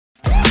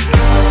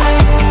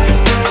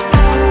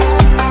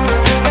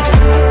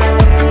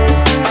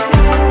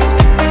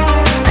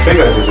Hey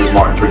guys, this is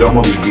Martin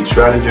Perdomo, the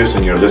strategist,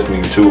 and you're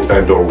listening to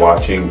and/or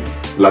watching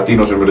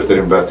Latinos in Real Estate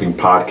Investing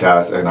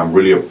podcast. And I'm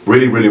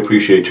really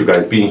appreciate you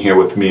guys being here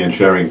with me and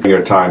sharing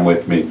your time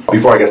with me.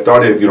 Before I get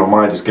started, if you don't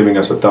mind just giving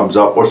us a thumbs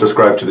up or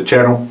subscribe to the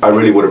channel, I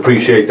really would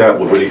appreciate that.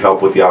 Would really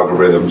help with the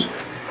algorithms.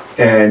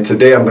 And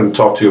today I'm going to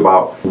talk to you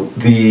about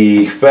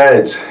the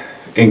Fed's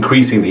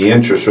increasing the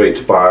interest rates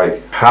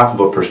by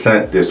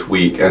 0.5% this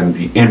week and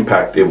the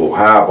impact it will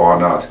have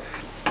on us.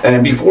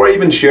 And before I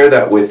even share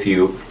that with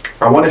you,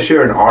 I want to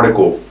share an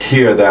article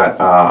here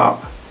that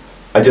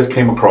I just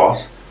came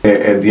across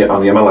on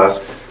the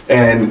MLS,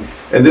 and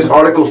this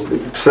article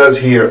says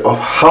here of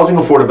housing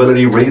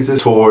affordability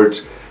raises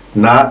towards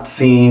not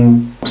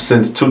seen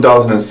since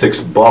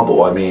 2006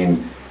 bubble. I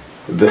mean,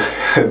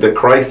 the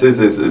crisis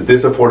is,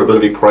 this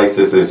affordability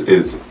crisis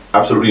is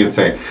absolutely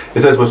insane. It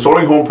says with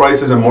soaring home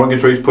prices and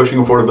mortgage rates pushing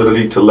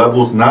affordability to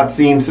levels not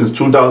seen since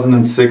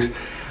 2006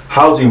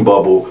 housing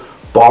bubble,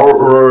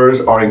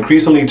 borrowers are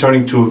increasingly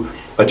turning to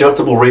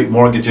adjustable rate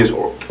mortgages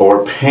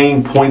or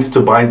paying points to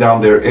buy down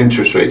their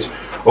interest rates.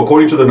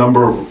 According to the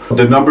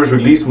numbers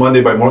released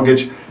Monday by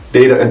mortgage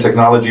data and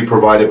technology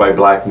provided by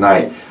Black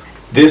Knight.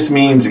 This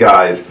means,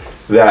 guys,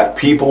 that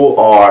people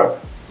are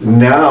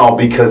now,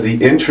 because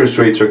the interest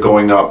rates are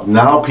going up,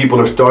 now people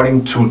are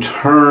starting to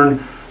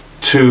turn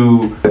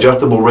to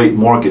adjustable rate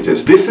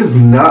mortgages. This is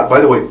not, by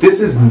the way,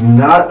 this is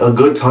not a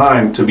good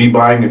time to be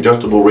buying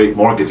adjustable rate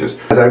mortgages.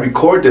 As I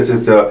record this,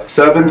 it's the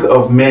 7th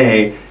of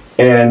May,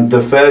 and the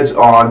Feds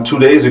on 3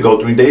 days ago,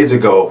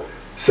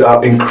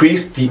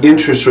 increased the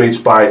interest rates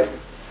by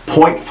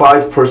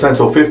 0.5%,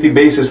 so 50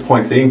 basis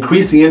points. They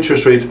increased the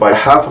interest rates by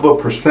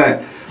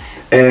 0.5%.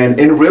 And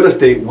in real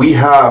estate, we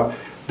have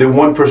the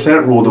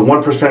 1% rule. The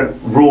 1%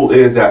 rule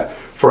is that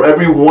for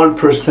every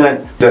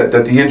 1% that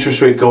the interest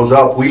rate goes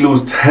up, we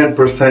lose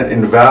 10%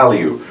 in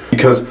value.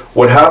 Because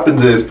what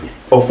happens is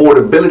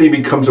affordability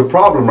becomes a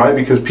problem, right?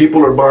 Because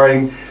people are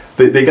buying,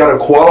 they got to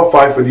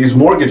qualify for these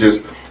mortgages.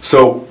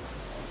 So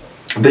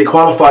they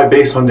qualify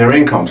based on their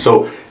income.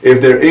 So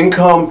if their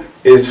income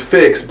is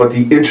fixed, but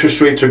the interest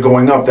rates are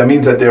going up, that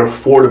means that their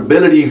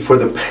affordability for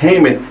the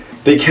payment,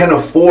 they can't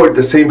afford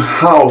the same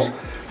house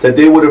that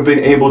they would have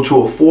been able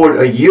to afford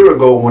a year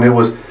ago when it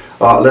was,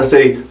 let's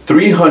say,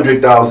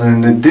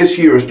 $300,000, and this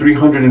year is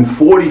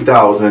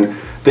 $340,000.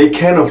 They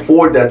can't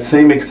afford that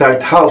same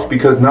exact house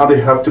because now they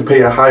have to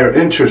pay a higher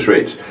interest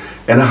rates,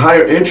 and a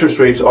higher interest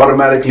rates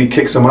automatically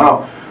kicks them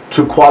out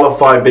to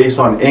qualify based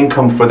on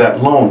income for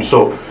that loan.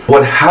 So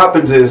what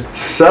happens is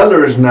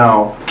sellers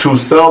now, to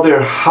sell their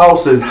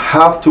houses,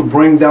 have to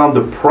bring down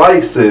the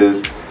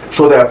prices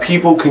so that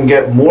people can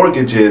get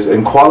mortgages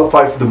and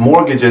qualify for the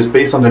mortgages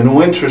based on the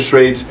new interest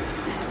rates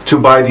to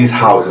buy these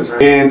houses.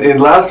 In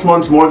last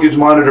month's Mortgage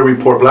Monitor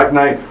report, Black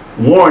Knight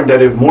warned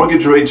that if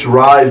mortgage rates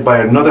rise by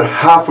another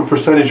 0.5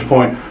 percentage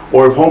point,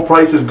 or if home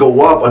prices go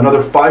up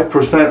another 5%,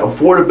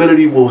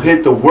 affordability will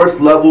hit the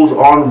worst levels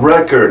on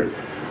record.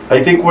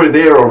 I think we're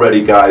there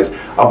already, guys.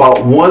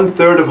 About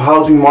 1/3 of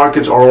housing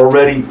markets are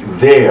already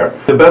there.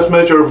 The best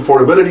measure of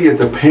affordability is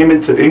the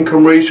payment to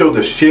income ratio,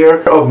 the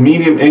share of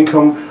median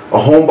income, a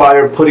home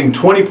buyer putting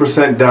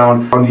 20%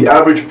 down on the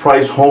average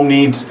price home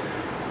needs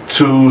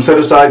to set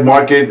aside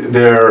market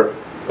their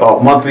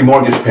monthly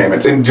mortgage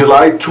payments. In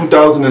July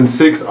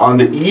 2006, on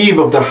the eve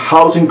of the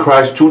housing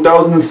crash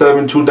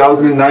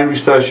 2007-2009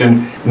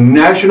 recession,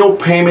 national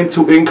payment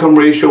to income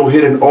ratio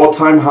hit an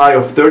all-time high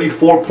of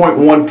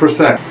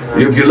 34.1%.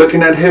 If you're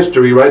looking at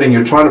history, right, and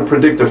you're trying to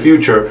predict the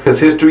future, because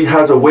history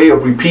has a way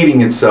of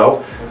repeating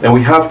itself, and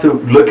we have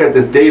to look at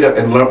this data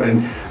and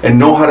learn and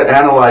know how to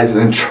analyze it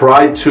and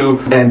try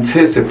to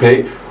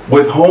anticipate.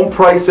 With home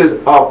prices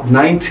up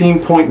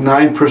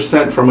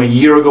 19.9% from a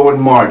year ago in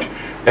March,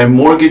 and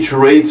mortgage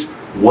rates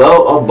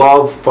well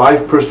above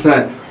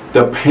 5%,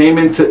 the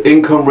payment to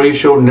income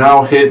ratio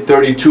now hit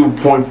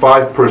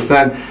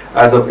 32.5%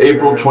 as of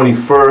April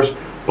 21st,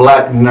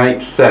 Black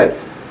Knight said.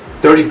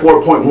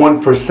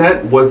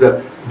 34.1% was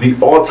the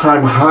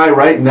all-time high.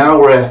 Right now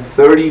we're at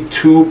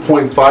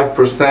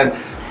 32.5%,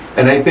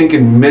 and I think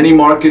in many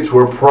markets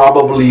we're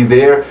probably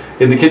there.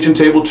 In the kitchen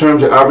table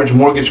terms, the average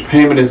mortgage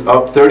payment is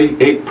up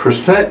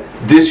 38%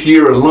 this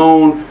year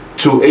alone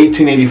to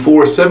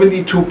 $1,884,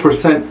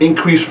 72%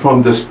 increase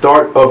from the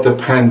start of the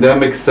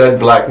pandemic, said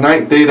Black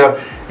Knight Data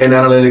and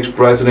Analytics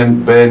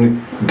President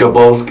Ben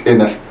Gabosk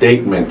in a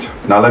statement.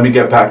 Now let me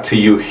get back to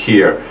you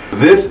here.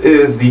 This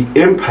is the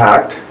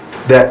impact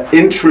that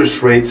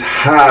interest rates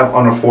have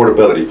on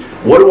affordability.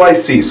 What do I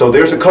see? So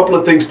there's a couple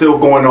of things still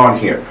going on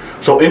here.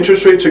 So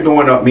interest rates are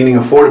going up, meaning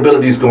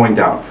affordability is going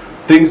down.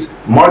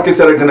 Markets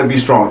that are going to be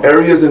strong,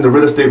 areas in the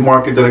real estate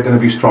market that are going to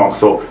be strong.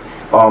 So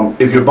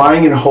if you're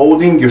buying and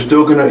holding, you're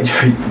still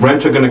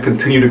rents are gonna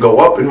continue to go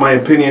up, in my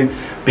opinion,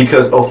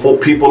 because of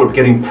people are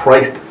getting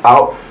priced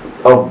out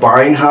of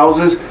buying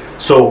houses.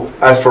 So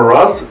as for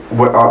us,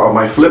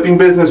 my flipping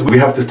business, we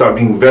have to start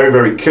being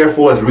very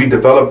careful as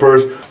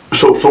redevelopers.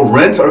 So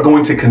rents are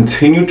going to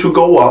continue to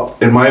go up,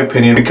 in my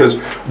opinion, because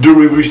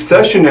during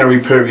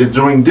recessionary periods,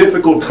 during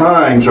difficult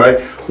times,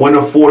 right, when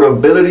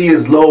affordability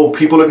is low,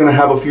 people are going to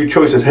have a few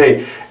choices.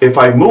 Hey, if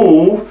I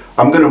move,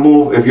 I'm going to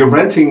move. If you're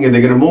renting and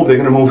they're going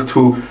to move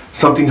to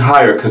something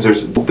higher because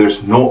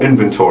there's no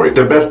inventory.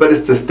 Their best bet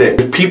is to stay.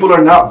 If people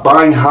are not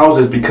buying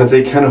houses because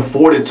they can't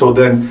afford it, so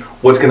then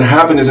what's going to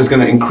happen is it's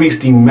going to increase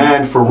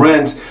demand for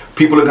rents.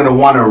 People are going to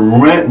want to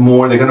rent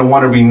more. They're going to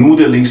want to renew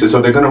their leases,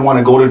 so they're going to want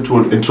to go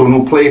into a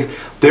new place.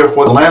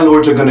 Therefore, the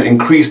landlords are going to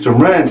increase the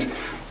rents,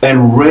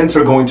 and rents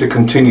are going to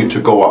continue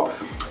to go up.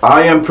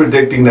 I am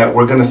predicting that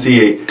we're going to see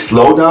a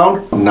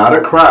slowdown, not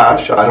a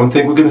crash. I don't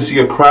think we're going to see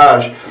a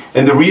crash.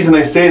 And the reason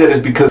I say that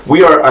is because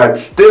we are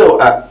still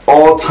at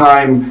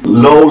all-time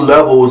low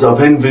levels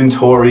of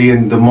inventory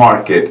in the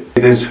market.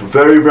 There's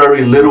very,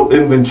 very little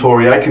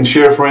inventory. I can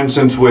share, for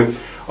instance, with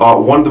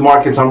one of the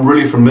markets I'm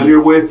really familiar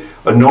with,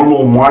 a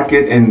normal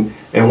market in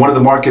one of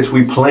the markets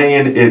we play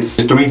in, it's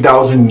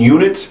 3,000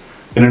 units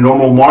in a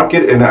normal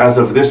market. And as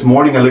of this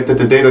morning, I looked at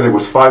the data, there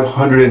was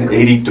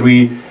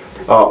 583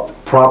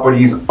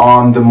 properties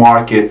on the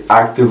market,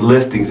 active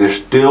listings. There's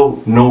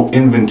still no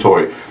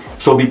inventory.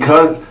 So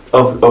because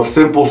of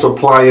simple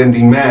supply and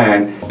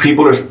demand,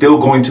 people are still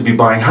going to be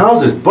buying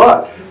houses.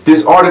 But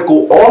this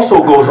article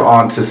also goes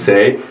on to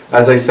say,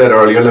 as I said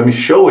earlier, let me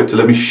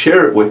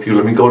share it with you.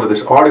 Let me go to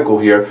this article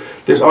here.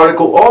 This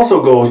article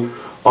also goes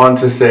on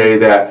to say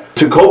that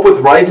to cope with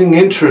rising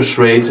interest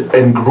rates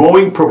and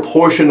growing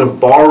proportion of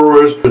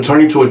borrowers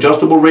returning to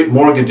adjustable rate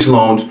mortgage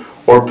loans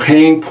or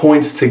paying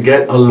points to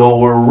get a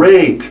lower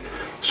rate.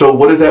 So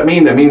what does that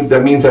mean? That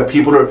means that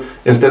people are,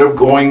 instead of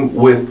going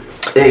with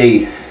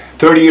a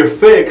 30-year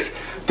fix,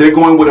 they're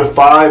going with a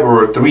 5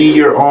 or a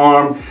 3-year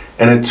ARM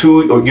and a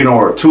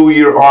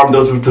 2-year ARM.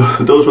 Those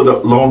were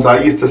the loans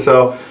I used to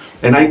sell.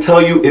 And I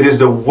tell you, it is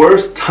the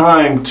worst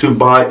time to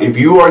buy. If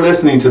you are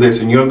listening to this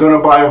and you're going to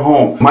buy a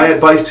home, my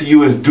advice to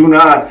you is do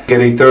not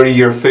get a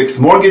 30-year fixed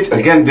mortgage.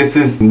 Again, this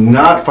is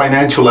not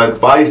financial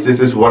advice.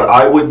 This is what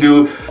I would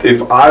do.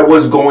 If I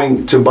was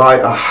going to buy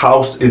a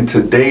house in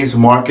today's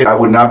market, I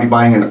would not be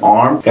buying an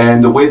ARM.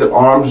 And the way the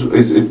ARMs,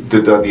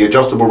 the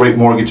adjustable rate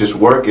mortgages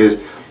work is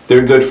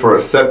they're good for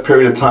a set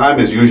period of time,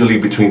 is usually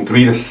between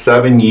 3 to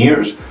 7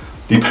 years,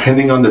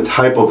 depending on the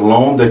type of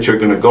loan that you're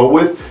going to go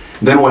with.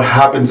 Then what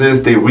happens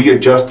is they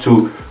readjust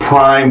to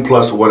prime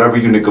plus whatever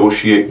you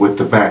negotiate with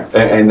the bank.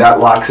 And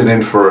that locks it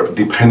in for,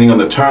 depending on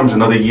the terms,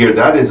 another year.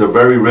 That is a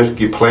very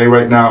risky play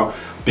right now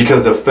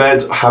because the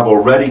feds have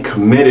already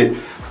committed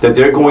that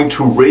they're going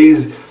to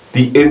raise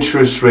the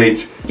interest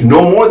rates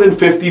no more than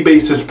 50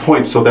 basis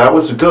points. So that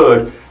was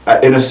good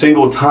in a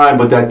single time,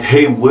 but that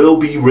they will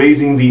be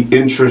raising the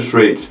interest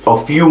rates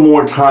a few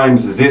more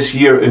times this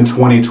year in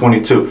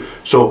 2022.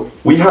 So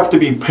we have to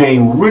be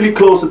paying really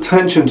close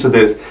attention to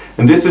this,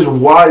 and this is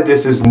why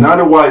this is not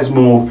a wise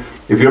move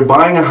if you're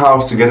buying a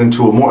house to get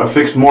into a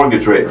fixed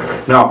mortgage rate.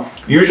 Now,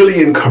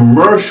 usually in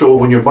commercial,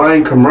 when you're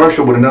buying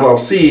commercial with an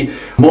LLC,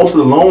 most of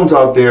the loans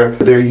out there,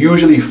 they're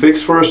usually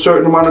fixed for a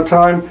certain amount of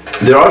time.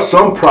 There are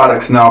some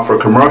products now for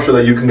commercial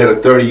that you can get a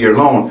 30-year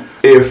loan.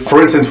 If,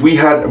 for instance, we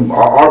had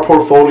our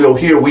portfolio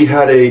here, we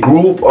had a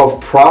group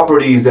of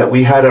properties that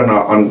we had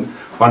on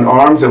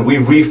ARMs, and we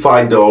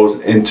refied those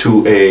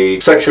into a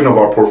section of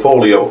our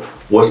portfolio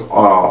was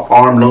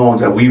ARM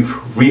loans, and we've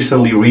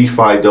recently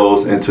refied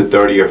those into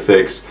 30-year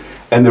fixed.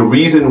 And the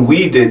reason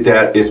we did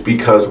that is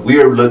because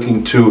we are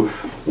looking to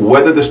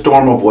weather the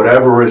storm of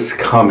whatever is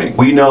coming.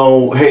 We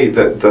know, hey,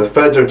 the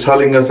feds are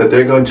telling us that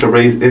they're going to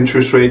raise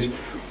interest rates.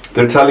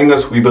 They're telling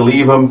us, we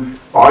believe them.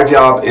 Our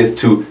job is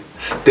to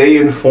stay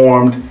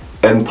informed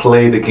and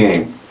play the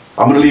game.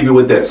 I'm going to leave you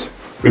with this.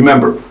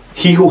 Remember,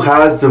 he who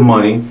has the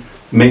money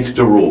makes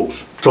the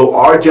rules. So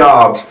our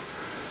jobs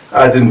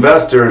as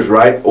investors,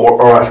 right,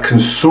 or as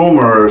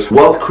consumers,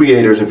 wealth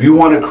creators, if you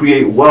want to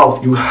create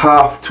wealth, you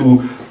have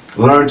to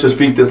learn to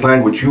speak this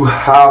language. You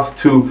have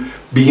to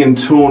be in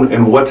tune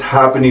in what's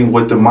happening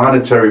with the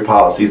monetary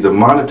policies. The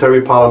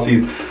monetary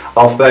policies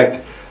affect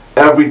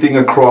everything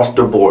across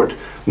the board.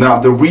 Now,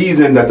 the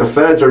reason that the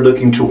feds are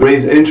looking to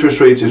raise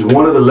interest rates is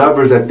one of the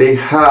levers that they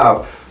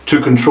have to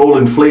control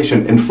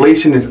inflation.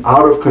 Inflation is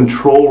out of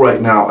control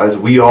right now, as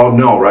we all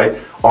know, right?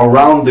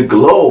 Around the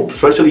globe,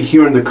 especially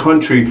here in the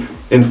country,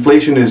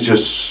 inflation is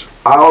just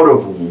out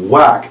of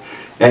whack.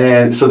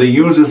 And so they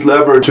use this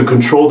lever to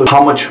control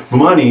how much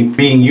money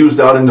being used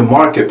out in the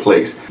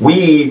marketplace.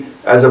 We,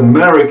 as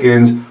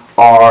Americans,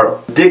 are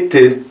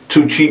addicted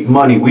to cheap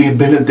money. We have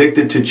been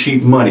addicted to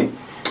cheap money.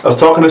 I was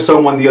talking to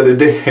someone the other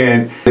day,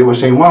 and they were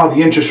saying, wow,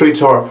 the interest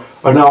rates are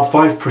now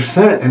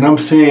 5%. And I'm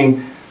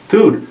saying,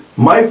 dude,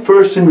 my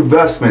first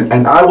investment,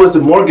 and I was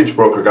the mortgage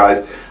broker,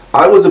 guys.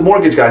 I was the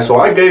mortgage guy, so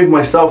I gave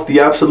myself the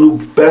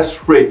absolute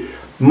best rate.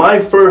 My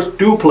first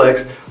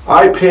duplex,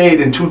 I paid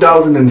in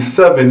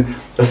 2007,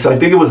 I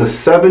think it was a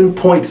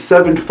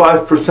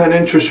 7.75%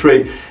 interest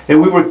rate,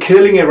 and we were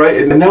killing it,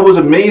 right? And that was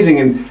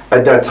amazing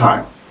at that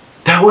time.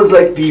 That was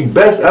like the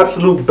best,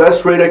 absolute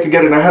best rate I could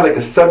get, and I had like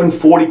a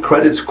 740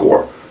 credit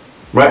score,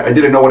 right? I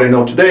didn't know what I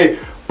know today,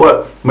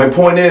 but my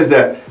point is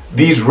that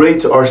these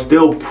rates are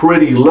still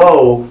pretty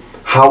low.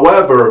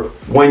 However,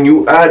 when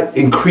you add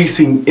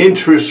increasing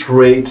interest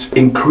rates,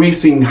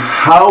 increasing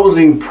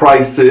housing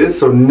prices,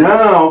 so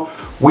now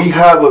we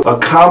have a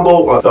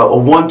combo, a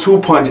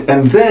 1-2 punch,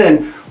 and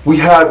then we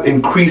have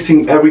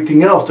increasing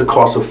everything else, the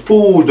cost of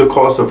food, the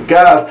cost of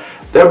gas,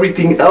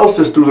 everything else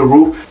is through the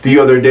roof. The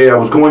other day I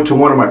was going to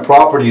one of my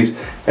properties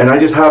and I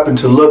just happened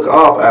to look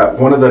up at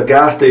one of the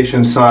gas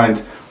station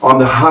signs on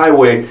the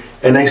highway,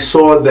 and I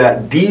saw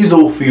that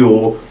diesel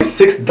fuel,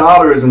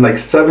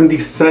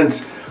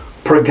 $6.70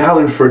 per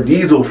gallon for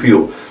diesel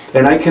fuel.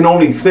 And I can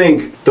only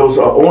think those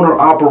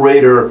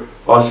owner-operator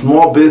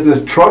small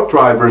business truck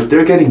drivers,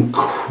 they're getting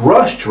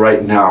crushed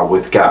right now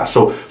with gas.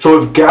 So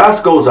if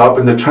gas goes up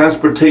and the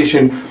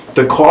transportation,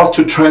 the cost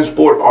to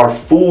transport our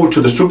food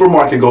to the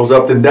supermarket goes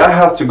up, then that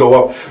has to go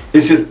up.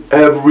 It's just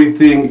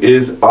everything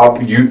is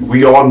up.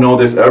 We all know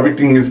this.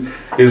 Everything is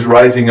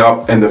rising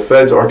up, and the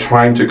feds are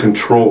trying to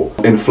control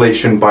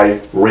inflation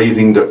by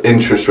raising the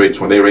interest rates.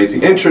 When they raise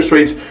the interest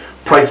rates,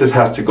 prices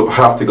have to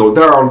go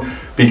down,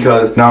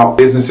 because now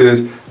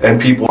businesses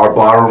and people are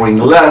borrowing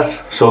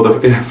less, so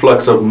the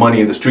influx of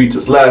money in the streets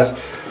is less.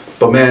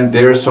 But man,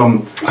 there's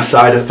some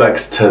side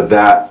effects to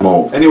that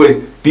move.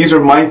 Anyways, these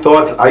are my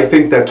thoughts. I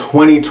think that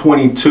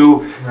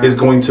 2022 is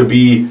going to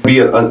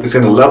it's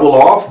going to level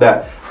off.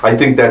 That I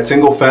think that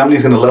single family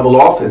is going to level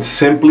off, and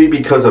simply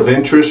because of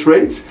interest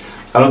rates.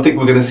 I don't think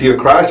we're going to see a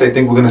crash. I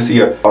think we're going to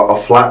see a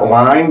flat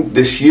line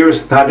this year.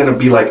 It's not going to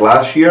be like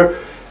last year.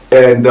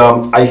 And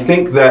I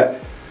think that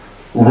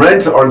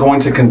rents are going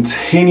to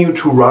continue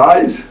to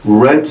rise.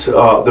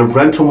 The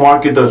rental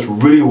market does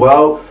really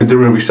well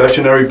during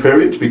recessionary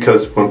periods,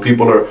 because when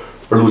people are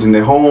losing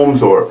their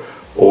homes or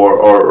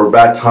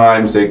bad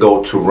times, they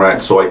go to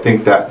rent. So I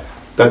think that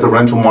the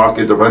rental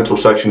market, the rental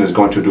section is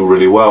going to do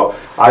really well.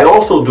 I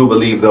also do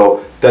believe,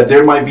 though, that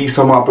there might be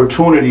some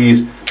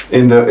opportunities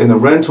in the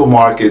rental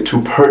market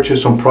to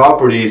purchase some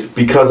properties,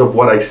 because of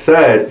what I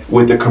said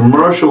with the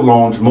commercial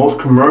loans. Most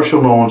commercial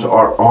loans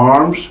are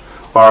ARMs,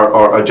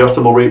 are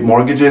adjustable rate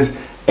mortgages,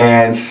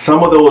 and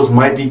some of those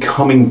might be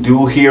coming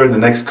due here in the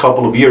next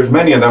couple of years.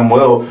 Many of them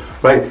will,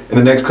 right, in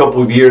the next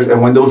couple of years.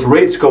 And when those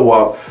rates go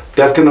up,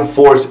 that's going to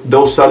force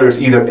those sellers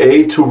either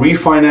A, to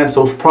refinance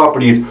those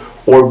properties,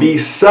 or B,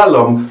 sell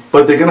them,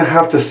 but they're going to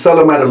have to sell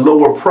them at a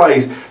lower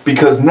price,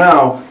 because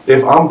now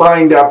if I'm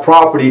buying that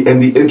property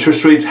and the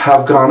interest rates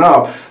have gone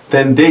up,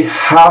 then they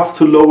have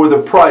to lower the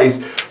price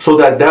so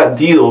that that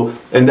deal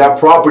and that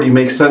property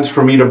makes sense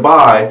for me to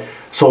buy,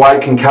 so I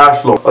can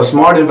cash flow. A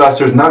smart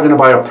investor is not going to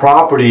buy a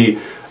property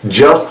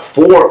just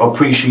for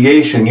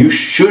appreciation. You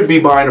should be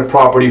buying a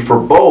property for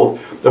both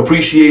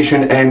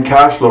appreciation and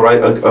cash flow,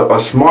 right? A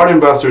smart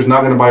investor is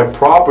not going to buy a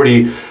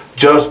property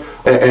just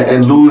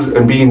and lose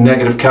and be in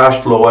negative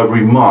cash flow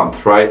every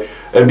month, right?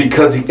 And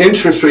because the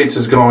interest rates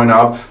is going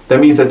up, that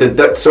means that the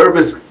debt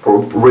service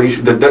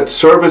ratio, the debt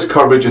service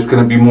coverage is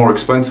going to be more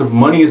expensive.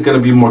 Money is going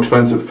to be more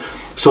expensive.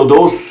 So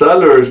those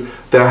sellers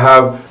that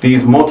have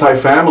these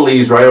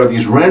multifamilies, right, or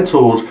these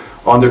rentals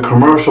on their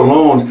commercial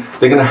loans,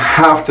 they're going to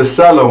have to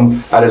sell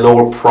them at a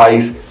lower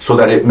price so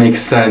that it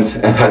makes sense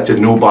and that the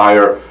new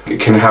buyer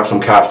can have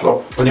some cash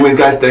flow. Anyways,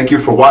 guys, thank you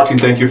for watching.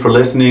 Thank you for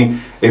listening.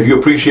 If you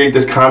appreciate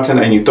this content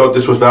and you thought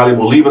this was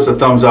valuable, leave us a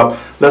thumbs up.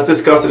 Let's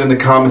discuss it in the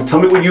comments.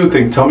 Tell me what you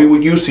think. Tell me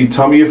what you see.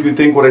 Tell me if you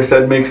think what I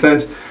said makes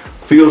sense,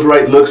 feels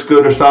right, looks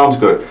good, or sounds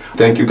good.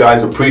 Thank you,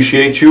 guys.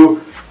 Appreciate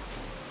you.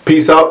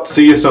 Peace out.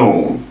 See you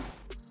soon.